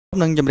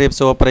នឹងជំរាប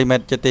សួរប្រិមិ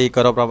ត្តជាទី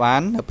គោរពរាប់អា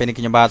ននៅពេលនេះ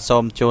ខ្ញុំបាទសូ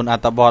មជូនអ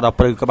ត្ថបទដល់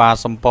ព្រឹកក្បាល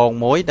សំពង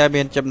មួយដែល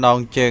មានចំណង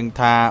ជើង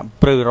ថា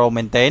ព្រឹករ៉ូ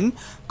មែនតេន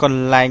ក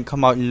ន្លែងខ្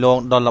មោចលង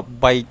ដល់ល្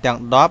បីទាំង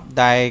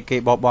10ដែលគេ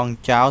បបង់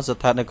ចោល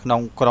ស្ថិតនៅក្នុ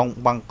ងក្រុង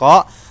បាងក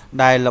ក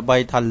ដែលល្បី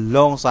ថាល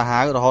ងសាហា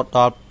វរហូតដ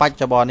ល់បច្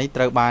ចុប្បន្ននេះ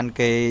ត្រូវបាន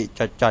គេ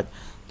ចុច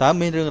តើ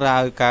មានរឿងរ៉ា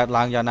វកើត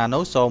ឡើងយ៉ាងណា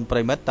នោះសូមប្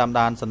រិមិត្តតាម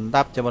ដានស្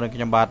ដាប់ជាមួយនឹងខ្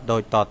ញុំបាទដូ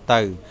ចត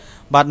ទៅ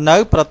បាទនៅ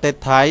ប្រទេស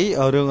ថៃ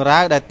រឿងរ៉ា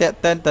វដែលតេ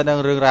តិនទៅនឹង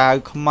រឿងរ៉ាវ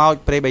ខ្មោច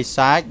ព្រៃបិ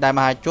សាចដែលម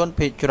ហាជន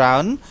ភ័យច្រើ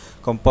ន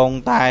កំពុង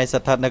តែ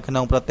ស្ថិតនៅក្នុ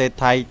ងប្រទេស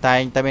ថៃតែ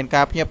ងតែមាន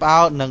ការភ្ញាក់ផ្អើ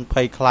លនិង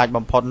ភ័យខ្លាច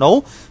បំផុតនោះ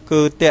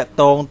គឺតេ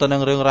តងទៅនឹ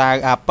ងរឿងរ៉ាវ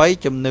អបិយ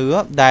ជំនឿ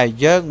ដែល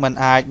យើងមិន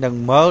អាចនឹង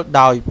មើល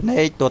ដោយភ្នែ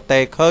កទទេ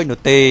ឃើញនោះ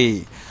ទេ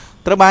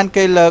ត្រូវបាន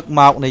គេលើក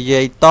មកនិ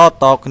យាយ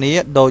តគ្នា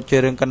ដូចជា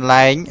រឿងកន្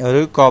លែង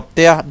ឬក៏ផ្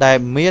ទះដែល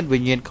មានវិ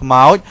ញ្ញាណខ្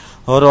មោច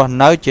រស់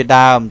នៅជា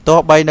ដើមទោះ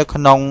បីនៅ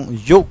ក្នុង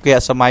យុគ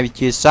សម័យវិទ្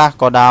យាសាស្ត្រ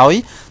ក៏ដោយ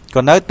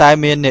ក៏នៅតែ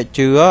មានអ្នក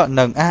ជឿ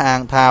និងអះអា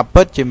ងថា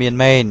ពិតជាមាន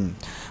មែន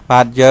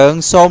បាទយើង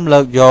សូមលើ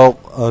កយក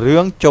រឿ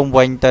ងជុំ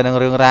វិញទៅនឹង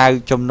រឿងរ៉ាវ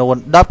ចំនួន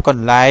10ក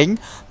ន្លែង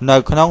នៅ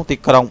ក្នុងទី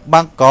ក្រុង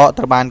បាងកក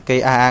ត្រូវបានគេ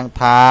អះអាង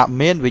ថា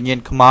មានវិញ្ញាណ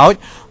ខ្មោច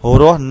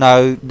រស់នៅ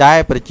ដែល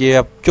ប្រជា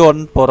ជន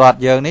ពលរដ្ឋ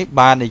យើងនេះ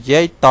បាននិយា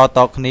យត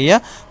គ្នា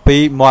ពី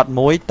មាត់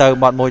មួយទៅ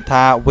មាត់មួយ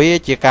ថាវា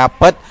ជាការ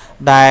ពិត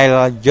ដែល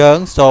យើង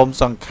សូម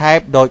សង្ខេប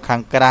ដោយខា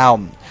ងក្រោម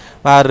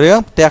បាទរឿង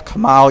ផ្ទះខ្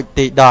មោច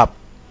ទី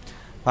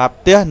10បាទ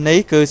ផ្ទះនេះ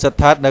គឺស្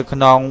ថិតនៅក្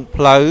នុង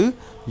ផ្លូវ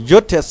យុ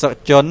ទ្ធសាស្ត្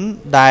រជន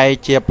ដែល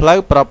ជាផ្លូវ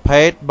ប្រ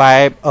ភេទបែ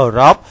បអឺ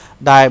រ៉ុប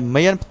ដែល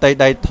មានផ្ទៃ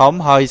ដីធំ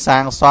ហើយសា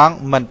ងសង់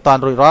មិនទា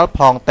ន់រួចរាល់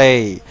ផងទេ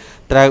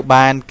ត្រូវ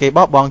បានគេ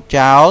បោះបង់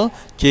ចោល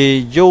ជា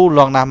យូរល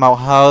ង់ណាស់មក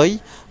ហើ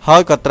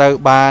យក៏ត្រូវ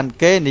បាន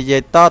គេនិយា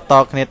យត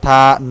គ្នា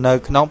ថានៅ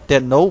ក្នុងផ្ទះ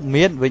នោះ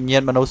មានវិញ្ញា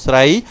ណមនុស្សស្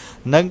រី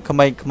និងក្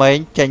មេង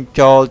ៗចេញ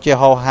ចូលជា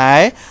ហោហែ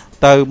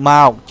ទៅម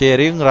កជា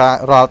រៀង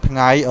រាល់ថ្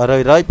ងៃ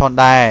រឿយៗផង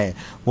ដែរ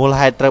មូល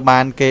ហេតុត្រូវបា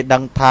នគេដឹ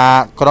ងថា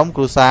ក្រុម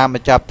គ្រួសារ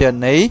ម្ចាស់ផ្ទះ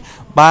នេះ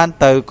បាន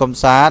ទៅកំ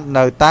សាន្ត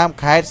នៅតាម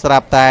ខេត្តស្រា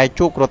ប់តែ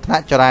ជួបគ្រោះថ្នា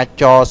ក់ចរា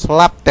ចរណ៍ស្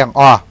លាប់ទាំង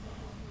អស់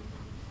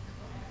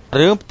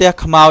រឿងផ្ទះ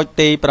ខ្មោច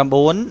ទី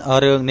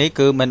9រឿងនេះ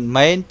គឺមិន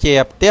មែនជា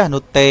ផ្ទះ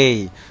នោះទេ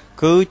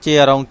គឺជា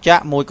រោងចក្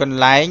រមួយកន្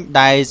លែង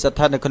ដែលស្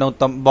ថិតនៅក្នុង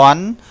តំប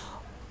ន់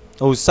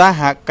ឧស្សា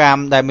ហកម្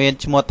មដែលមាន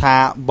ឈ្មោះថា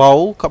បូ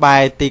ក្បែ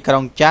រទីក្រុ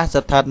ងចាស់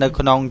ស្ថិតនៅ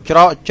ក្នុងច្រ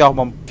កចុះ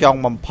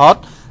បំផុត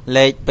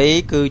លេខ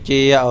2គឺ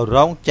ជា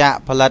រោងចក្រ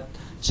ផលិត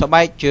ស្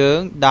បែកជើង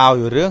ដោយ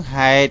រឿង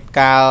ហេតុ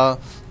កាល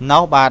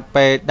នោះបាទ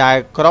ពេលដែល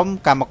ក្រុម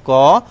កម្មក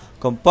រ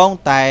កំពុង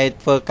តែ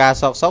ធ្វើការ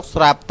សោក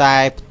ស្រាប់តែ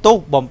ផ្ទុះ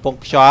បំពង់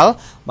ខ្យល់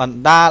បណ្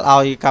ដាល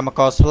ឲ្យកម្មក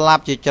រស្លា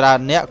ប់ជាច្រើន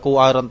អ្នកគួរ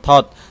ឲ្យរន្ធ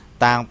ត់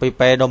តាំងពី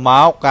ពេលនោះម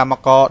កកម្ម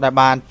ករដែល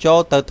បានចូល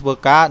ទៅធ្វើ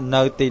ការ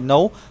នៅទី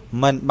នោះ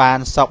មិនបាន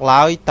សុខ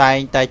ឡើយតែង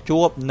តែ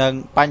ជួបនឹង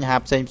បញ្ហា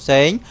ផ្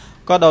សេង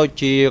ក៏ដូច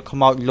ជាខ្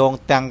មោចលង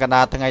ទាំងកណ្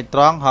ដាលថ្ងៃត្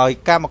រង់ហើយ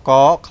កម្មក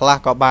រខ្លះ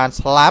ក៏បាន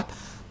ស្លាប់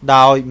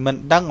ដោយមិន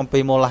ដឹងអំពី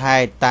មូលហេ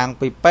តុតាំង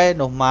ពីពេល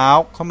នោះមក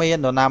គ្មាន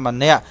នរណាម្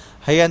នាក់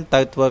ហ៊ាន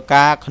ទៅធ្វើ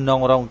ការក្នុង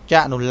រោងច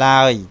ក្រនោះ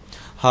ឡើយ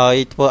ហើយ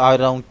ធ្វើឲ្យ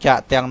រោងចក្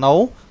រទាំងនោះ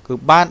គឺ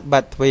បានបា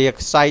ត់ទ្វារ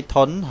ខ្សែធ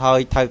នហើយ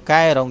ថៅ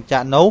កែរោងច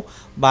ក្រនោះ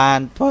បាន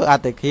ធ្វើអ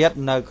តិឃាត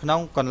នៅក្នុ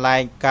ងកន្លែ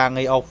ងការ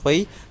ងារអอฟហ្វិស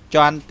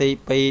ជាន់ទី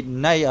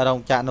2នៃរោង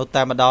ចក្រនោះ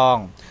តែម្ដង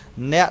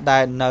អ្នកដែ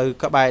លនៅ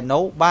ក្បែរ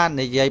នោះបាន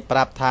និយាយប្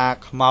រាប់ថា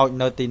ខ្មោច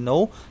នៅទី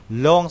នោះ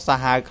លងសា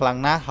ហាវខ្លាំង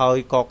ណាស់ហើយ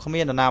ក៏គ្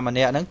មាននរណាម្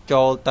នាក់នឹង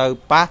ចូលទៅ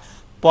ប៉ះ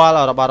ពា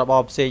ល់រប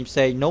ស់ផ្សេ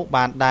ងនោះ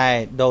បានដែរ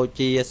ដូច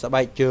ជាស្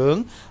បែកជើង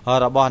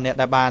របស់អ្នក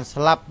ដែលបាន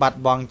ស្លាប់បាត់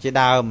បង់ជា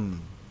ដើម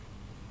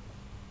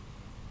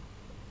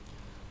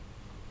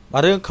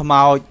រឿងខ្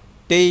មោច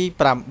ទី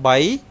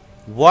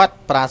8វត្ត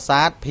ប្រា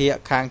សាទភាគ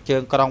ខាងជើ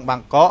ងក្រុងបា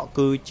ងកក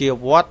គឺជា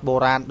វត្តបុ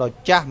រាណដ៏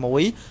ចាស់មួ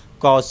យ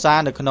កសាង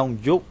នៅក្នុង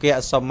យុគ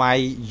សម័យ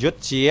យុ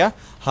ធ្យា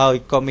ហើយ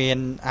ក៏មាន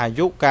អា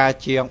យុកាល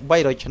ជាង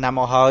300ឆ្នាំម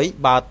កហើយ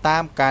បើតា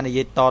មការនិ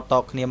យាយត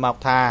គ្នាមក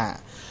ថា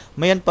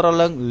មានប្រ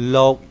លឹង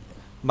លោក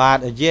បាទ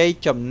យាយ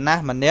ចំណា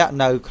ស់ម្នាក់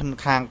នៅ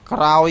ខាងក្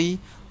រោយ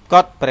ក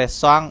ត់ព្រះ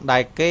សង្ឃដែ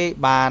លគេ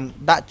បាន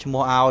ដាក់ឈ្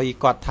មោះឲ្យ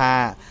គាត់ថា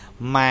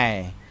ម៉ែ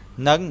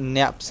និង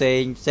អ្នកផ្សេ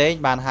ង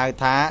បានហៅ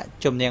ថា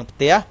ជំនាងផ្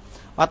ទះ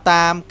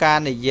តាមការ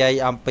និយាយ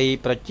អំពី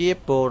ប្រជា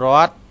ពលរ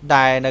ដ្ឋ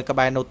ដែលនៅក្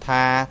បែរនោះ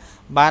ថា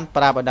បាន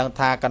ប្រាប់ឲ្យដឹង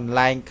ថាកន្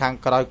លែងខាង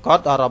ក្រោយក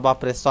ត់របស់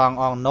ព្រះសង្ឃ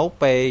អង្គនោះ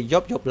ពេលយ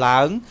ប់ឡើ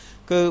ង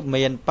គឺ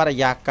មានបរិ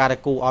យាកាស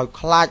គួរឲ្យ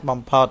ខ្លាចបំ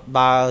ផុត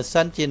បើ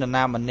សិនជានរ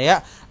ណាម្នាក់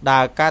ដើ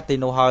រកាត់ទី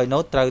នោះហើយ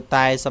នោះត្រូវ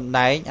តែសម្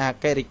ដែង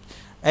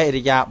អ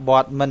រិយាប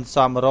ថមិនស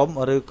មរម្យ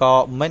ឬក៏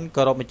មិន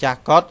គោរពម្ចាស់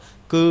កត់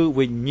គឺ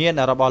វិញ្ញា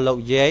ណរបស់លោក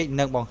យាយ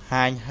នឹងបង្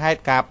ហាញហេតុ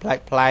ការប្លែក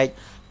ភ្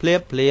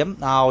លាម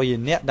ឲ្យ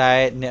អ្នក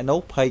នោះ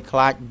ភ័យខ្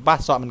លាចបាស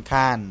សក់មិន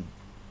ខាន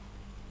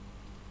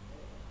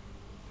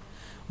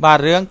បាទ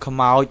រឿងខ្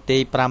មោចទី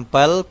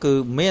7គឺ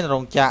មានរោ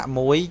ងចក្រ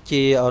មួយ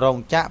ជារោង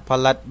ចក្រផ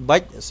លិតប៊ិ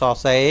ចសរ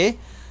សេរ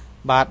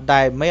បាទ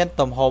ដែលមាន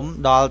ទំហំ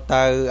ដល់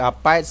ទៅ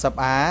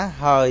80អា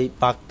ហើយ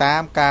បើតា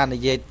មការនិ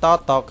យាយ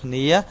តគ្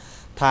នា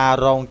ថា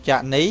រោងច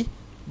ក្រនេះ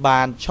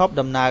បានឈប់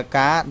ដំណើរ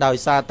ការដោយ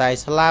សារតែ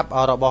ស្លាប់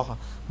របស់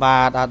បា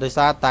ទដោយ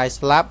សារតែ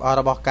ស្លាប់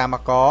របស់កម្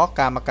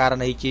មករ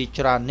នីជា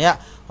ច្រើនអ្នក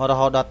រ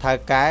ហូតដល់ថៅ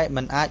កែ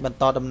មិនអាចបន្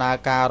តដំណើរ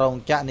ការរោង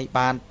ចក្រនេះ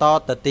បានត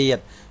ទៅទៀត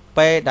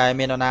ពេលដែល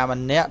មាននរណាម្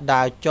នាក់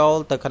ដើរចូល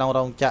ទៅក្នុង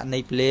រោងចក្រ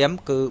នេះភ្លាម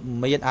គឺ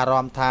មានអារ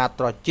ម្មណ៍ថា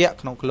ត្រជាក់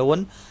ក្នុងខ្លួន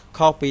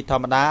ខុសពីធ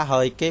ម្មតា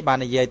ហើយគេបាន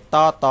និយាយ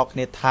តគ្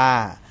នាថា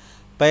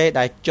ពេល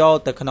ដែលចូល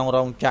ទៅក្នុង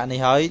រោងចក្រនេះ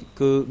ហើយ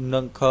គឺនឹ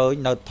ងឃើញ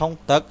នៅធុង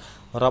ទឹក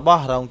រប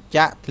ស់រោងច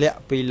ក្រធ្លាក់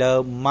ពីលើ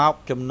មក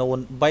ចំនួន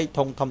3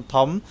ធុង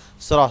ធំ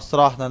ស្រ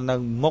ស់នៅនឹង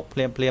មុខភ្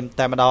លាម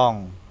តែម្ដង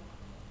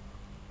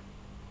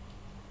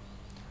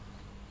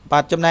បា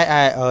ទចំណែក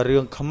ឯរឿ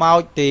ងខ្មោច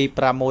ទី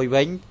6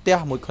វិញផ្ទះ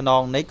មួយខ្ន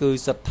ងនេះគឺ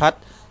ស្ថិត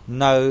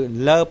នៅ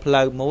លើផ្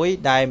លូវមួយ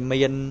ដែល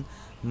មាន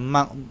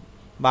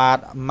បាទ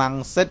ម៉ាំង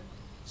សិត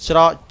ច្រ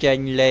កចេញ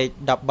លេខ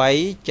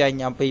13ចេញ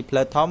អំពីផ្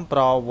លូវធំប្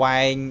រវែ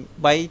ង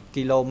3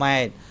គីឡូម៉ែ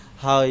ត្រ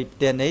ហើយផ្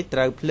ទះនេះត្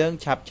រូវភ្លើង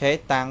ឆាប់ឆេះ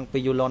តាំងពី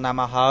យូរលង់ណាស់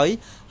មកហើ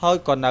យ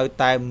ក៏នៅ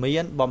តែមា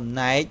នបំ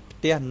ណែកផ្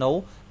ទះនោះ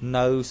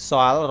នៅស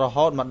ល់រ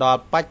ហូតមកដល់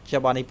បច្ចុ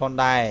ប្បន្ននេះផង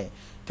ដែរ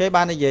គេ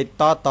បាននិយាយ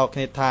តគ្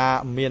នាថា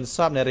មានស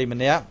ពនារីម្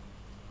នាក់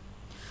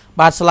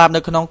បានស្លាប់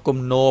នៅក្នុងគំ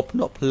នរភ្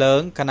នក់ភ្លើ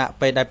ងខណៈ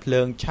ពេលដែលភ្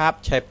លើងឆាប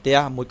ឆេះផ្ទះ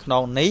មួយខ្ន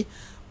ងនេះ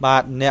បា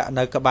ទអ្នក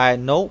នៅក្បែរ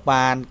នោះ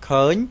បាន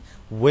ឃើញ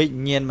វិ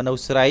ញ្ញាណមនុស្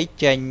សស្រី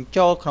ចេញ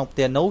ចូលក្នុងផ្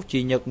ទះនោះជា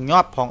ញឹកញា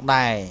ប់ផង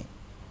ដែរ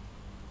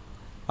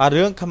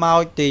រឿងខ្មោ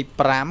ចទី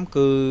5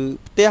គឺ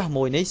ផ្ទះ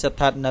មួយនេះស្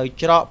ថិតនៅ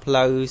ច្រកផ្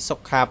លូវសុ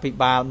ខាភិ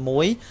បាល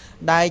មួយ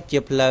ដែលជា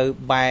ផ្លូវ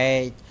បែ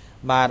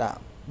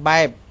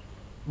ប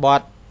ប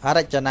ត់រ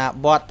ចនា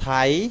បថ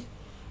ថៃ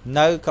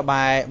នៅក្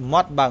បែរ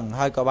មាត់បឹង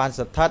ហើយក៏បាន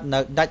ស្ថិតនៅ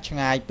ដាច់ឆ្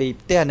ងាយពី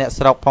ផ្ទះអ្នក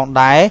ស្រុកផង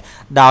ដែរ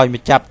ដោយ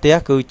ម្ចាស់ផ្ទះ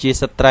គឺជា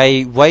ស្ត្រី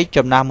វ័យ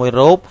ចំណាស់មួយ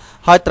រូប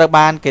ហើយត្រូវ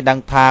បានគេដឹង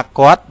ថា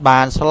គាត់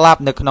បានស្លា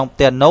ប់នៅក្នុងផ្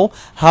ទះនោះ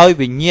ហើយ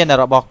វិញ្ញាណ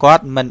របស់គា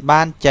ត់មិន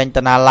បានចេញ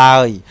ទៅណាឡើ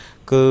យ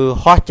គឺ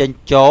ហោះចេញ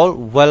ចូល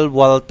វិ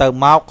លទៅ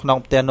មកក្នុង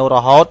ផ្ទះនោះរ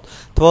ហូត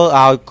ធ្វើ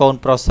ឲ្យកូន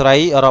ប្រុសស្រី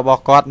រប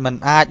ស់គាត់មិន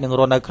អាចនឹង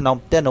រស់នៅក្នុង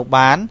ផ្ទះនោះ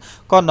បាន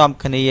ក៏នាំ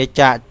គ្នា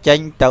ចាកចេញ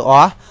ទៅអ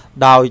ស់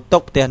ដោយទុ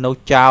កផ្ទះនោះ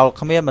ចោល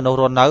គ្មានមនុស្ស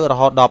រស់នៅរ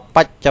ហូតដល់ប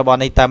ច្ចុប្បន្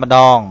ននេះតែម្ដ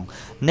ង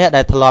អ្នក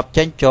ដែលធ្លាប់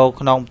ចេញចូល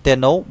ក្នុងផ្ទះ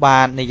នោះបា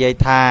ននិយាយ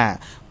ថា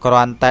គ្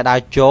រាន់តែដើរ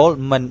ចូល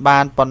មិនបា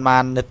នប៉ុន្មា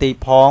ននាទី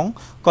ផង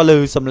ក៏ឮ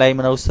សំឡេង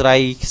មនុស្សស្រី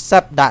ខ្សឹ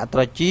បដាក់ត្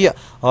រចៀក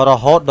រ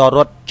ហូតដល់រ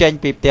ត់ចេញ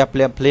ពីផ្ទះ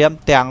ភ្លាម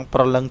ទាំងប្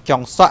រលឹងចុ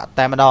ងសក់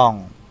តែម្ដង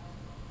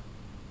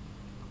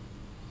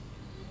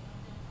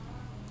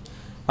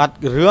បាត់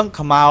រឿង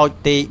ខ្មោច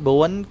ទី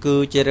4គឺ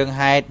ជារឿង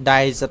ហេតុដែ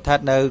លស្ថិត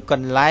នៅក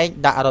ន្លែង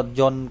ដាក់រថ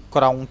យន្ត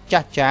ក្រុង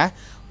ចាស់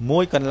មួ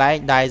យកន្លែង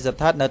ដែលស្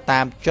ថិតនៅតា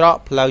មច្រក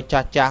ផ្លូវ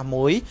ចាស់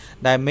មួយ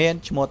ដែលមាន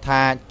ឈ្មោះ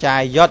ថាចា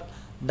យយុទ្ធ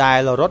ដែល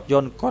រថយ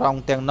ន្តក្រុង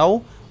ទាំងនោះ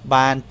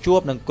បានជួ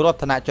បនឹងគ្រោះ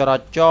ថ្នាក់ចរា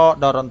ចរណ៍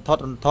ដ៏រន្ធ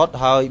ត់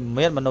ហើយ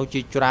មានមនុស្ស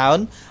ជាច្រើន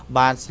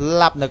បានស្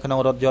លាប់នៅក្នុង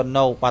រថយន្ត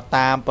នោះបើ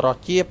តាមប្រ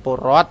ជាពល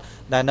រដ្ឋ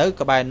ដែលនៅ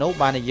ក្បែរនោះ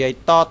បាននិយាយ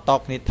ត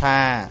គ្នាថា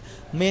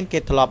មានគេ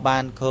ធ្លាប់បា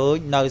នឃើញ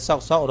នៅស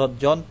ក់រថ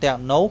យន្តទាំង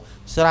នោះ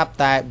ស្រាប់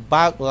តែ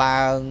បើក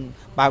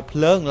ភ្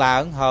លើងឡើ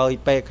ងហើយ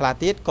ពេលខ្លះ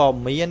ទៀតក៏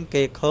មាន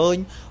គេឃើញ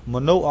ម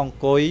នុស្សអង្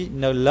គុយ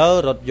នៅលើ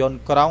រថយន្ត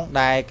ក្រុង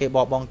ដែលគេ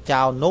បោះបង់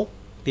ចោលនោះ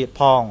ទៀត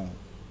ផង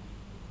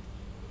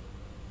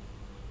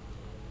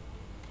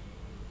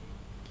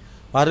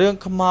បាទរឿង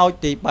ខ្មោច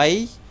ទី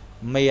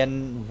3មាន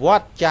វ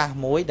ត្តចាស់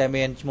មួយដែល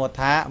មានឈ្មោះ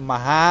ថាម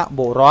ហា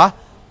បុរស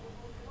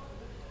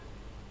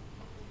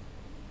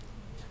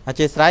អ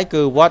ធិស្ឋាន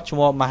គឺវត្តឈ្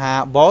មោះមហា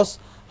បោស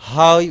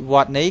ហើយវ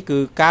ត្តនេះគឺ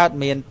កើត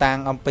មានតាំង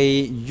អំពី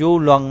យូរ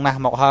លង់ណា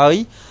ស់មកហើ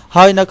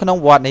យនៅក្នុង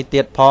វត្តនេះ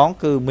ទៀតផង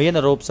គឺមាន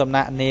រូបសំ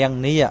ណាកនាង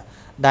នេះ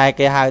ដែល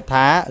គេហៅ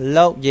ថា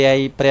លោកយាយ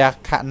ព្រះ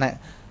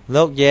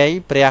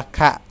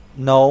ខ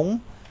នង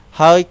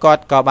ហើយគា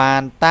ត់ក៏បា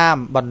នតាម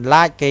បន្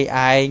លាចគេ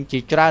ឯងជា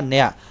ច្រើន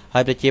អ្នកហើ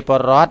យប្រជាពល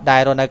រដ្ឋដែ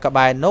លរស់នៅក្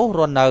បែរនោះរ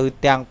ស់នៅ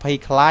ទាំងភ័យ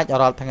ខ្លាច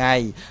រាល់ថ្ងៃ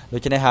ដូ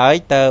ច្នេះហើយ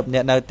តើអ្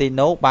នកនៅទី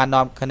នោះបាន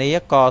នាំគ្នា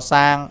ក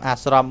សាងអា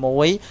ស្រម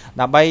មួយ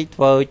ដើម្បី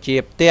ធ្វើជា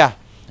ផ្ទះ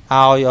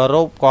ឲ្យ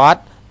រូបគា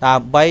ត់ដើ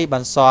ម្បីប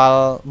ន្សល់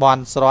ប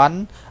ន់ស្រន់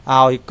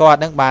ឲ្យគាត់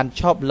នឹងបាន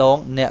ឈប់លង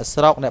អ្នក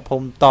ស្រុកអ្នកភូ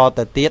មិត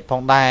ទៅទៀតផ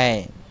ងដែរ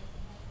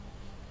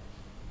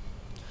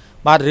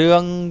បាទរឿ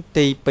ង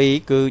ទី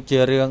2គឺជា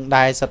រឿង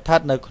ដែលស្ថិត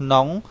នៅក្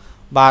នុង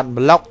បាទ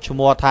ប្លុកឈ្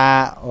មោះថា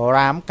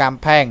រាមកំ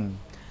ផែង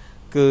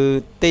គឺ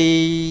ទី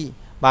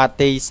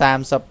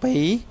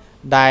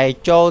32ដែល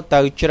ចូល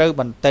ទៅជ្រៅ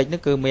បន្តិចនេះ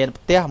គឺមាន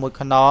ផ្ទះមួយ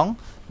ខ្នង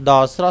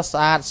ដ៏ស្រស់ស្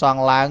អាតស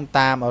ង់ឡើង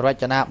តាមរ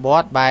ចនាប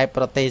ថបែប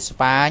ប្រទេសស្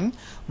ប៉ាញ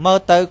មើល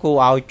ទៅគួរ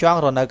ឲ្យចង់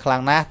រស់នៅខ្លាំ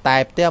ងណាស់តែ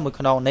ផ្ទះមួយ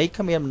ខ្នងនេះ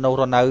គ្មានមនុស្ស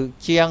រស់នៅ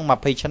ជាង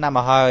20ឆ្នាំម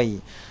កហើយ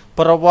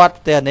ប្រវត្តិ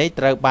ផ្ទះនេះ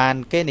ត្រូវបាន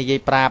គេនិយាយ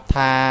ប្រាប់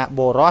ថា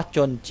បុរសជ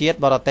នជាតិ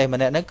បរទេសម្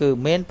នាក់នេះគឺ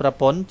មានប្រ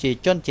ពន្ធជា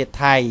ជនជាតិ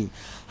ថៃ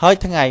ហើយ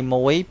ថ្ងៃ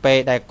មួយពេល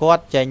ដែលគា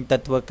ត់ចេញទៅ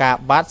ធ្វើការ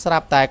បាត់ស្រា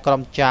ប់តែក្រុ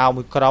មចៅ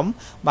មួយក្រុម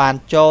បាន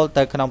ចូល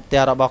ទៅក្នុងផ្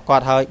ទះរបស់គា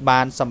ត់ហើយ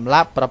បានសម្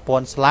លាប់ប្រព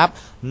ន្ធស្លាប់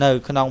នៅ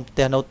ក្នុងផ្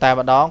ទះនោះតែ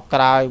ម្ដង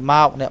ក្រោយម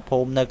កអ្នកភូ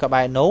មិនៅក្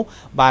បែរនោះ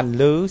បាន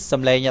ឮ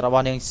សំឡេងរប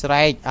ស់នាងស្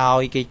រែកឲ្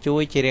យគេជួ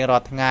យជារៀងរា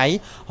ល់ថ្ងៃ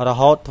រ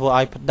ហូតធ្វើ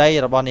ឲ្យប្តី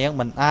របស់នាង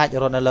មិនអាច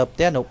រស់នៅលើផ្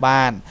ទះនោះ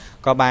បាន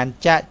ក៏បាន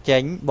ចាក់ចេ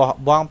ញបោះ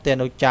បង់ផ្ទះ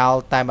នោះចោល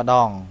តែម្ដ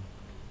ង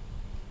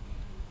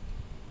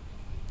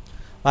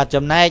បាទ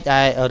ចំណែក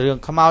ឯរឿង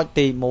ខ្មោច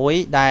ទី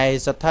1ដែល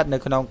ស្ថិតនៅ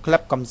ក្នុងក្លឹ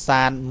បកំ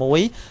សាន្តមួ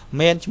យ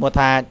មានឈ្មោះ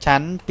ថាឆា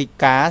ន់ពី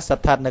កាស្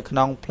ថិតនៅក្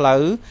នុងផ្លូ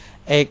វ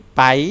អេក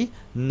បៃ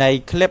នៃ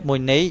ក្លឹបមួយ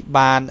នេះ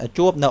បាន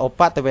ជួបនៅឧ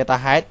បទ្ទវេទ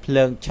ហេតុភ្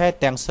លើងឆេះ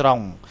ទាំងស្រុង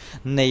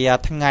នៃ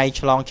ថ្ងៃ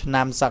ឆ្លងឆ្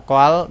នាំសក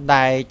ល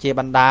ដែលជា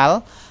បណ្ដាល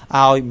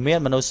ឲ្យមាន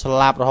មនុស្សស្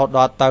លាប់រហូតដ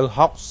ល់ទៅ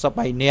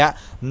63នាក់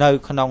នៅ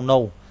ក្នុង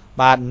នោះ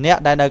បាទអ្នក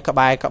ដែលនៅក្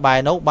បែរ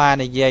នោះបាន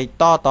និយាយ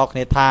តគ្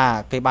នាថា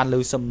គេបានឮ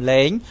សំ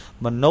ឡេង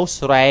មនុស្ស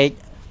ស្រែក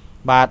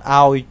បាទ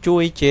ឲ្យជួ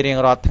យជារៀង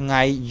រាល់ថ្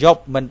ងៃយ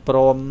ប់មិនព្រ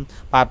ម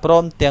បាទព្រ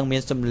មទាំងមា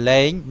នសំ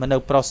ឡេងមនុ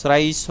ស្សប្រុសស្រី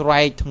ស្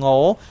រែកធ្ង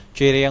រ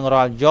ជារៀង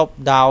រាល់យប់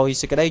ដោយ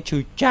សេចក្តីឈឺ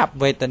ចាប់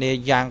វេទនា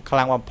យ៉ាងខ្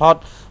លាំងបំផុត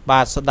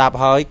បាទស្ដាប់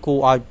ហើយគួរ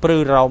ឲ្យព្រឺ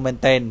រោមែន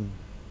ទែន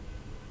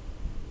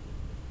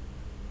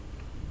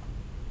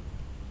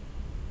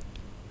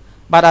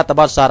បាទអត្ថ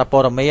បទសារព័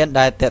ត៌មាន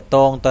ដែលតកត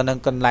ងទៅនឹង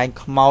កន្លែង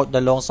ខ្មោចដែ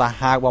លលងសា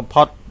ហាវបំ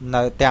ផុត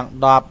នៅទាំង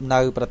10នៅ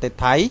ប្រទេស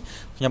ថៃ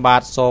ខ្ញុំបា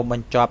ទសូមប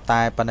ញ្ចប់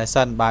តែប៉ុណ្ណេះ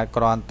សិនបាទ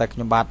គ្រាន់តែខ្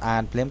ញុំបាទអា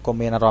នភ្លាមក៏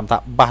មានអារម្មណ៍ថា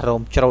បាសរោ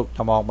មជ្រោក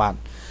ត្មងបាទ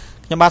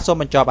ខ្ញុំបាទសូម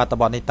បញ្ចប់អត្ថ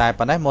បទនេះតែ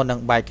ប៉ុណ្ណេះមុននឹង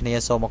បែកគ្នា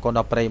សូមអរគុណដ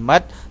ល់ប្រិយមិ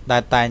ត្តដែ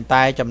លតែង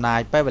តែចំណាយ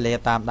ពេលវេលា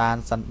តាមដាន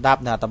សន្តាប់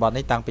នៅអត្ថបទ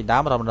នេះតាំងពីដើ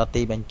មរហូតដល់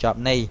ទីបញ្ចប់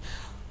នេះ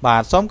បា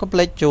ទសូមកុំភ្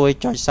លេចជួយ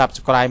ចុច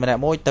Subscribe ម្នា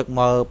ក់មួយទឹក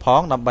មើលផ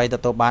ងដើម្បីទ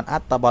ទួលបានអ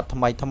ត្ថបទថ្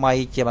មី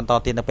ជាបន្ត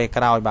ទៀតនៅពេល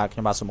ក្រោយបាទខ្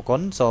ញុំបាទសូមអរគុ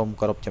ណសូម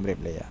គោរពជម្រាប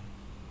លា